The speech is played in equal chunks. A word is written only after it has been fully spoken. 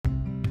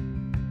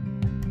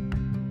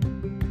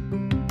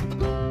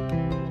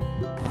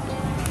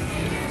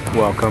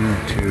Welcome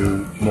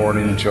to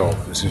Morning Jolt.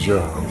 This is your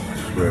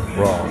host, Rick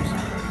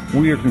Rawls.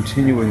 We are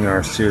continuing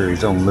our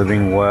series on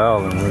living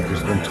well, and we've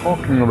just been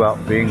talking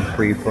about being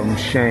free from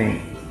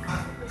shame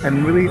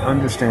and really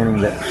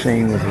understanding that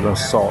shame is an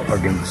assault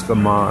against the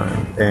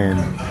mind, and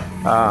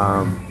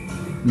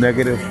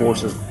negative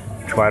forces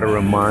try to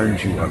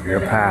remind you of your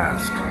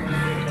past.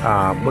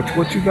 But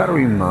what you got to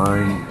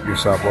remind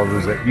yourself of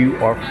is that you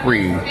are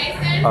free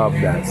of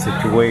that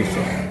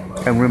situation.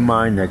 And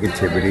remind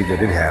negativity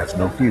that it has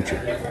no future,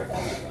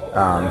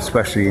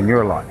 especially in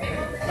your life.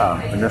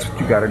 And that's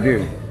what you got to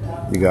do.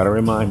 You got to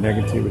remind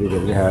negativity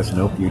that it has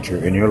no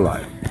future in your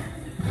life,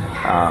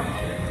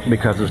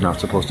 because it's not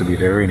supposed to be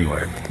there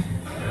anyway.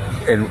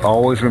 And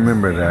always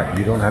remember that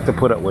you don't have to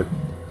put up with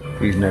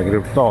these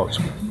negative thoughts,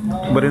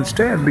 but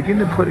instead begin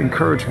to put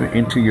encouragement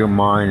into your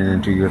mind and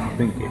into your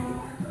thinking.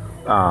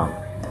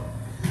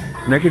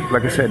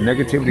 Like I said,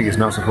 negativity is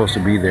not supposed to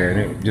be there, and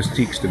it just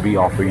seeks to be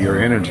off of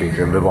your energy,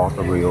 to live off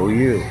the real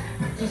you.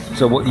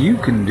 So what you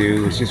can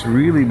do is just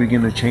really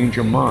begin to change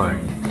your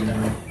mind,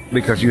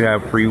 because you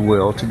have free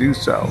will to do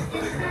so.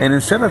 And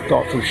instead of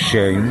thoughts of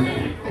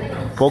shame,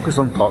 focus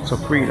on thoughts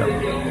of freedom.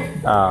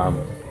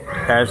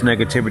 As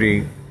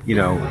negativity,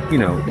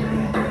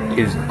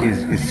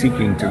 is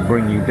seeking to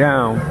bring you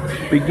down,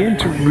 begin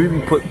to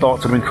really put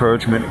thoughts of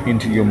encouragement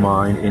into your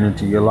mind and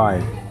into your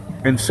life.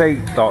 And say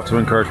thoughts of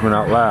encouragement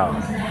out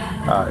loud.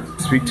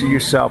 Speak to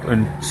yourself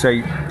and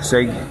say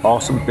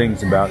awesome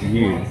things about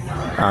you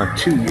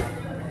to you.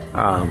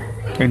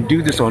 And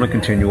do this on a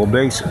continual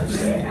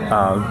basis.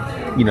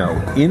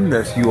 In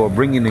this, you are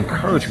bringing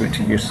encouragement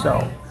to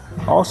yourself.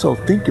 Also,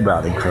 think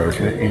about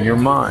encouragement in your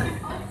mind.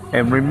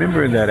 And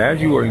remember that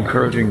as you are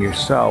encouraging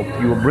yourself,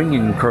 you are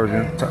bringing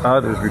encouragement to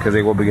others, because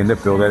they will begin to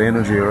feel that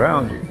energy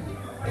around you.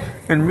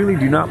 And really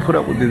do not put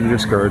up with the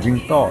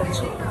discouraging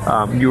thoughts.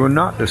 You are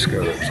not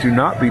discouraged. Do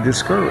not be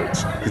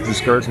discouraged, because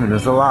discouragement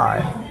is a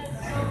lie.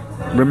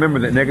 Remember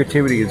that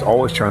negativity is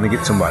always trying to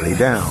get somebody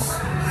down.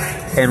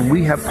 And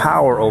we have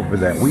power over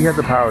that. We have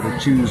the power to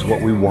choose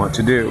what we want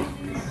to do.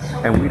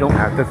 And we don't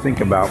have to think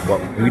about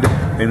what we don't.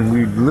 And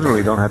we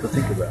literally don't have to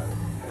think about it.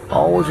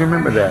 Always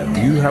remember that.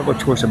 You have a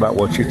choice about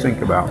what you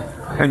think about.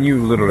 And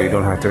you literally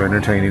don't have to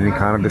entertain any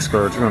kind of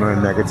discouragement or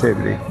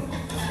negativity.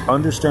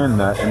 Understand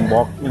that and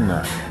walk in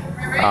that.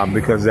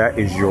 Because that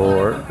is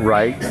your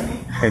right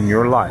and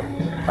your life.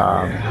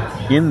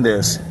 In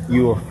this,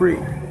 you are free.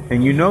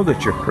 And you know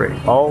that you're free.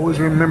 Always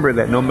remember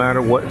that no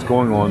matter what's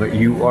going on, that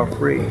you are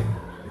free.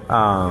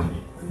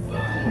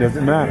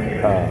 Doesn't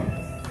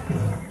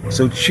matter.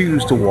 So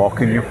choose to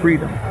walk in your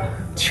freedom.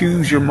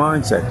 Choose your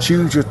mindset.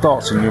 Choose your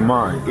thoughts in your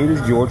mind. It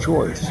is your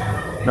choice.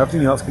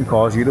 Nothing else can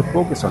cause you to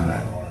focus on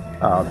that.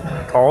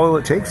 All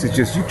it takes is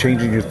just you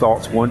changing your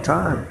thoughts one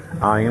time.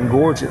 I am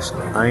gorgeous.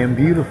 I am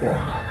beautiful.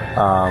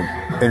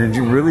 And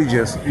you really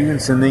just even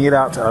sending it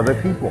out to other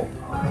people.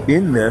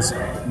 In this,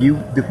 you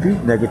defeat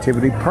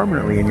negativity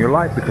permanently in your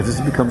life, because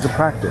this becomes a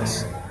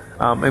practice.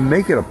 And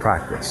make it a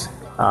practice.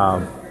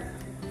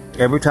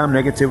 Every time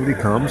negativity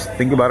comes,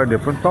 think about a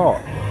different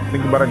thought.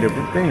 Think about a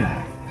different thing.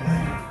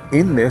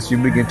 In this, you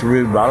begin to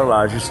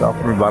revitalize yourself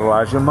and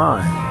revitalize your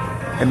mind.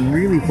 And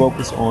really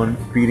focus on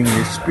feeding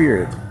your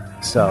spirit.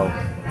 So,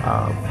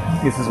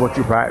 this is what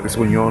you practice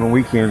when you're on the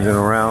weekends and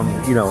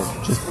around,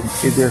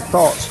 just their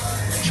thoughts.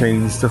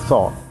 Change the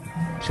thought.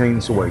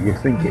 Change the way you're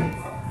thinking.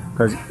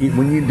 Because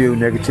when you do,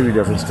 negativity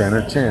doesn't stand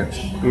a chance.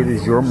 It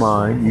is your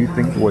mind. You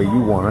think the way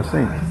you want to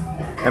think.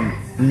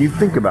 And you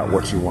think about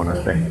what you want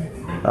to think.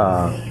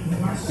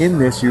 In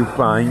this, you'll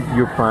find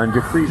your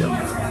freedom.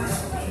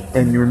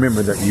 And you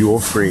remember that you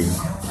are free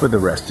for the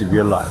rest of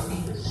your life.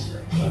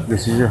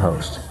 This is your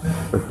host,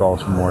 Rick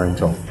Rawls from Morning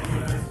Jolt.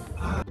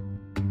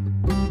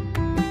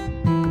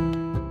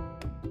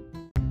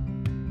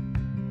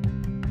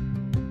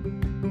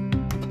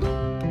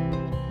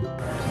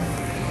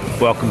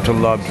 Welcome to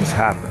Love Just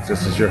Happens.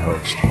 This is your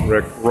host,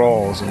 Rick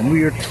Rawls, and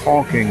we are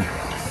talking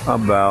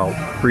about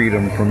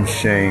freedom from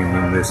shame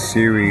in this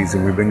series,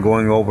 and we've been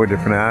going over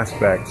different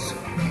aspects.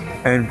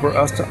 And for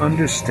us to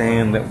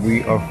understand that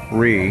we are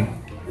free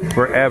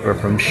forever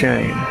from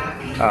shame.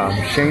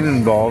 Shame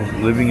involves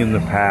living in the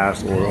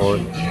past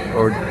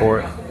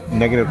or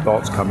negative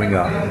thoughts coming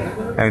up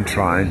and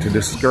trying to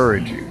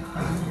discourage you.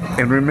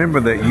 And remember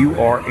that you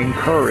are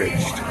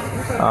encouraged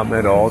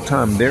at all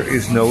times. There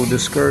is no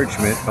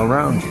discouragement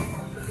around you.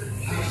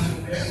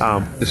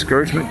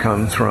 Discouragement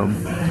comes from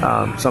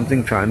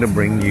something trying to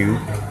bring you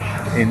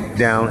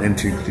down and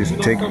to just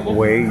take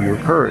away your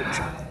courage.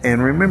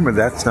 And remember,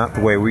 that's not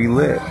the way we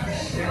live.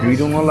 We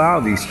don't allow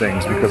these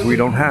things because we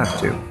don't have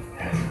to.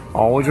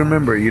 Always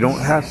remember, you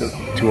don't have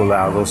to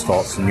allow those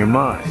thoughts in your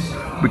mind,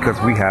 because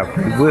we have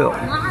free will.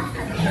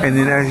 And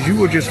then as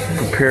you are just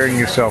preparing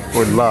yourself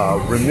for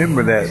love,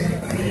 remember that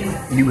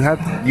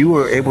you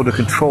are able to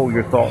control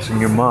your thoughts in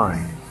your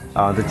mind,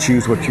 to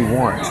choose what you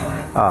want.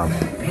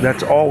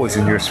 That's always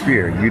in your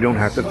sphere. You don't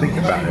have to think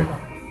about it.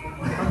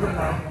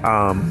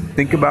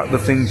 Think about the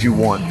things you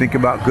want. Think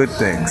about good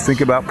things.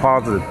 Think about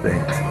positive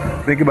things.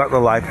 Think about the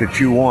life that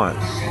you want,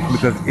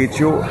 because it's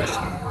yours.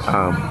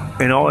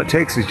 And all it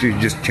takes is you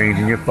just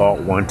changing your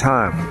thought one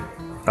time.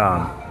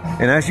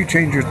 And as you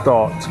change your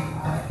thoughts,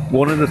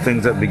 one of the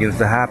things that begins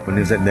to happen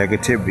is that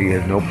negativity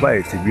has no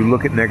place. If you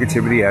look at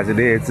negativity as it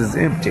is, it's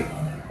empty.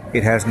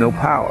 It has no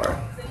power.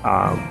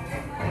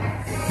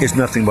 It's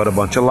nothing but a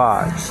bunch of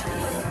lies.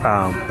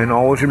 And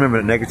always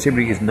remember that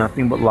negativity is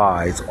nothing but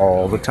lies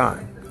all the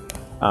time.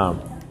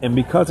 And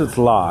because it's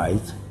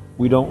lies,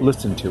 we don't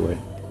listen to it.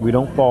 We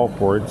don't fall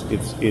for it.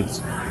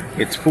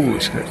 It's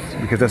foolishness,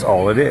 because that's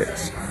all it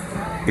is.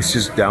 It's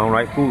just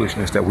downright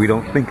foolishness that we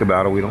don't think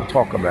about or we don't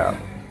talk about.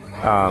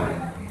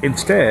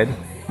 Instead,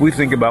 we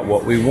think about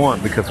what we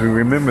want, because we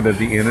remember that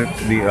the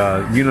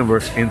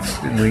universe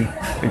instantly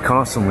and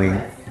constantly,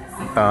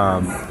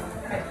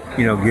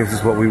 gives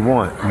us what we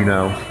want.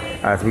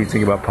 As we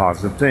think about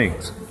positive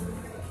things.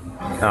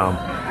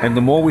 And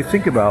the more we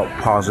think about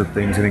positive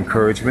things and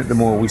encouragement, the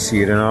more we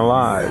see it in our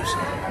lives.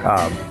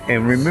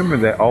 And remember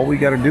that all we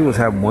got to do is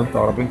have one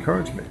thought of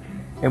encouragement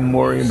and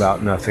worry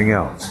about nothing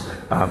else.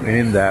 And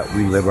in that,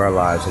 we live our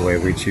lives the way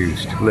we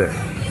choose to live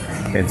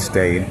and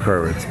stay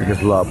encouraged,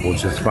 because love will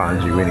just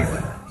find you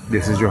anyway.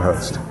 This is your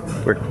host,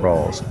 Rick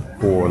Rawls,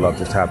 for Love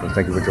Just Happens.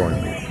 Thank you for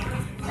joining me.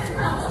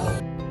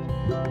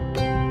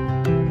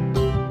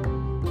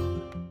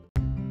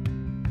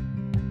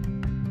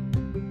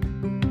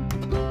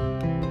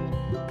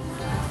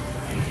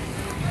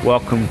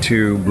 Welcome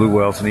to Blue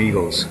Whales and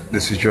Eagles.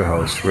 This is your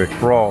host, Rick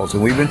Rawls,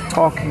 and we've been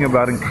talking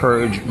about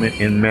encouragement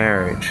in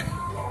marriage.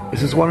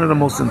 This is one of the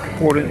most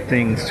important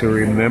things to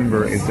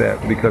remember, is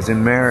that because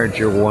in marriage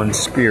you're one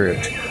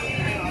spirit.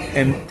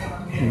 And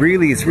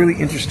really, it's really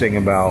interesting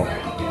about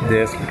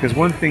this, because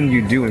one thing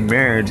you do in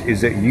marriage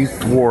is that you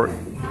thwart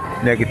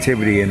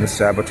negativity and the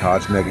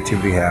sabotage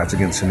negativity has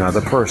against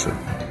another person.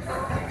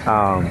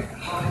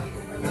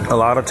 A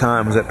lot of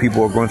times that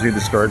people are going through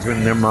discouragement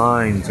in their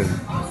minds and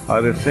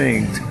other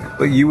things,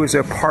 but you as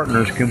their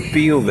partners can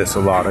feel this a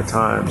lot of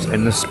times,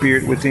 and the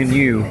spirit within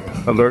you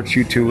alerts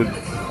you to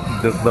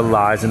the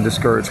lies and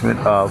discouragement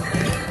of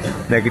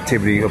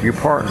negativity of your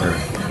partner.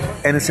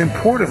 And it's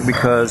important,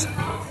 because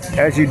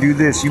as you do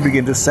this, you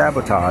begin to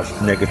sabotage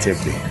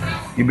negativity.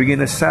 You begin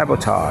to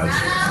sabotage,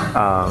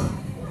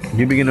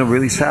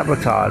 really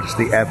sabotage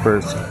the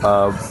efforts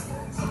of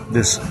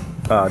this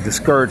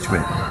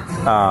discouragement.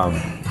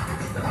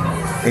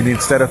 And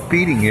instead of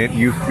feeding it,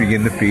 you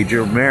begin to feed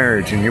your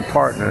marriage and your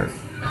partner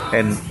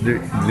and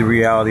the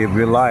reality of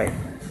your life.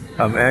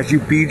 As you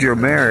feed your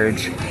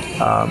marriage,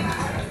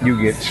 you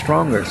get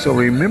stronger. So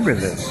remember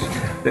this,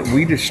 that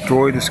we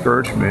destroy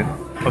discouragement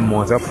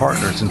amongst our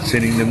partners and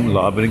sending them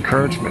love and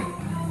encouragement.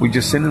 We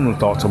just send them the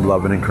thoughts of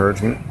love and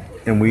encouragement,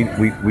 and we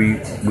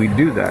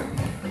do that.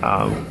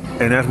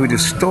 And as we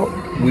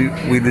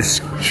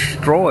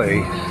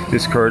destroy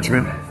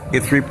discouragement,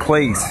 it's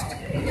replaced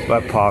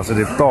by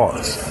positive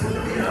thoughts.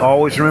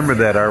 Always remember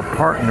that our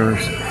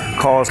partners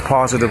cause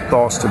positive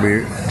thoughts to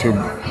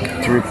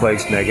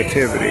replace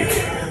negativity,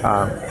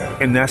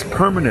 and that's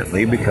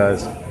permanently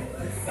because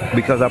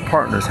our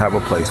partners have a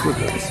place with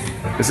us.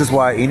 This is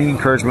why any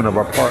encouragement of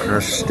our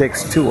partners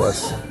sticks to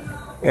us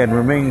and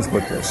remains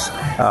with us.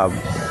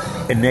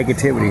 And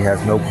negativity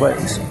has no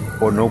place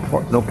or no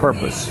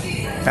purpose.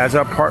 As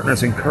our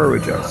partners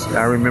encourage us,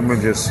 I remember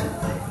just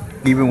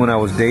even when I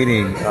was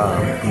dating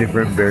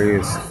different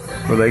various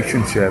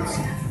relationships,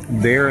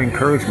 their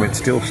encouragement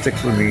still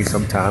sticks with me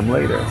sometime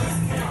later.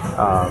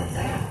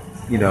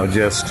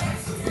 Just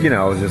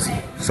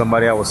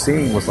somebody I was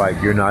seeing was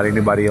like, "You're not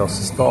anybody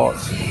else's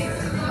thoughts,"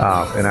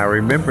 and I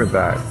remember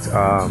that.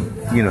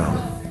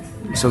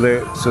 So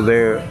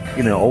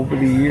over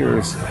the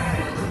years,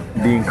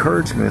 the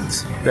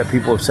encouragements that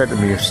people have said to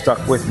me have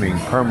stuck with me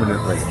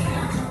permanently.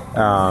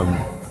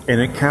 And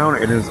it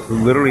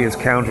has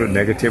countered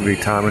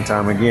negativity time and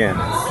time again.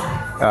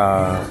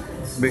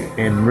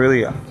 And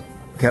really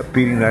kept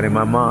feeding that in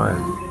my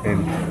mind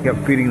and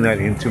kept feeding that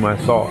into my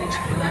thoughts.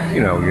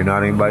 You're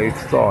not anybody's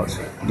thoughts.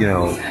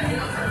 You're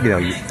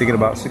thinking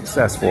about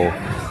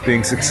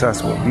being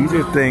successful. These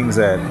are things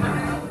that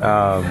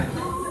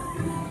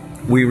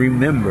we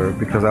remember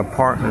because our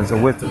partners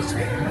are with us,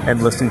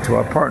 and listening to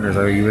our partners,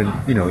 or even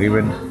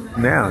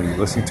now, you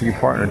listen to your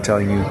partner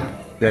telling you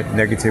that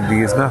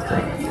negativity is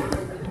nothing,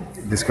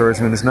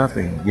 discouragement is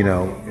nothing.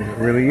 It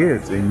really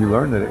is, and you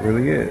learn that it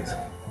really is.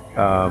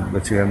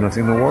 That you have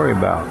nothing to worry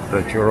about,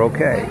 that you're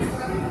okay,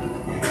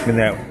 and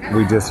that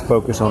we just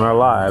focus on our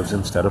lives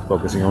instead of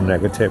focusing on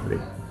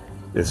negativity.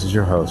 This is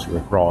your host,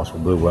 Rick Ross,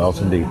 from Blue Whales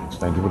and Eagles.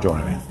 Thank you for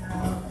joining me.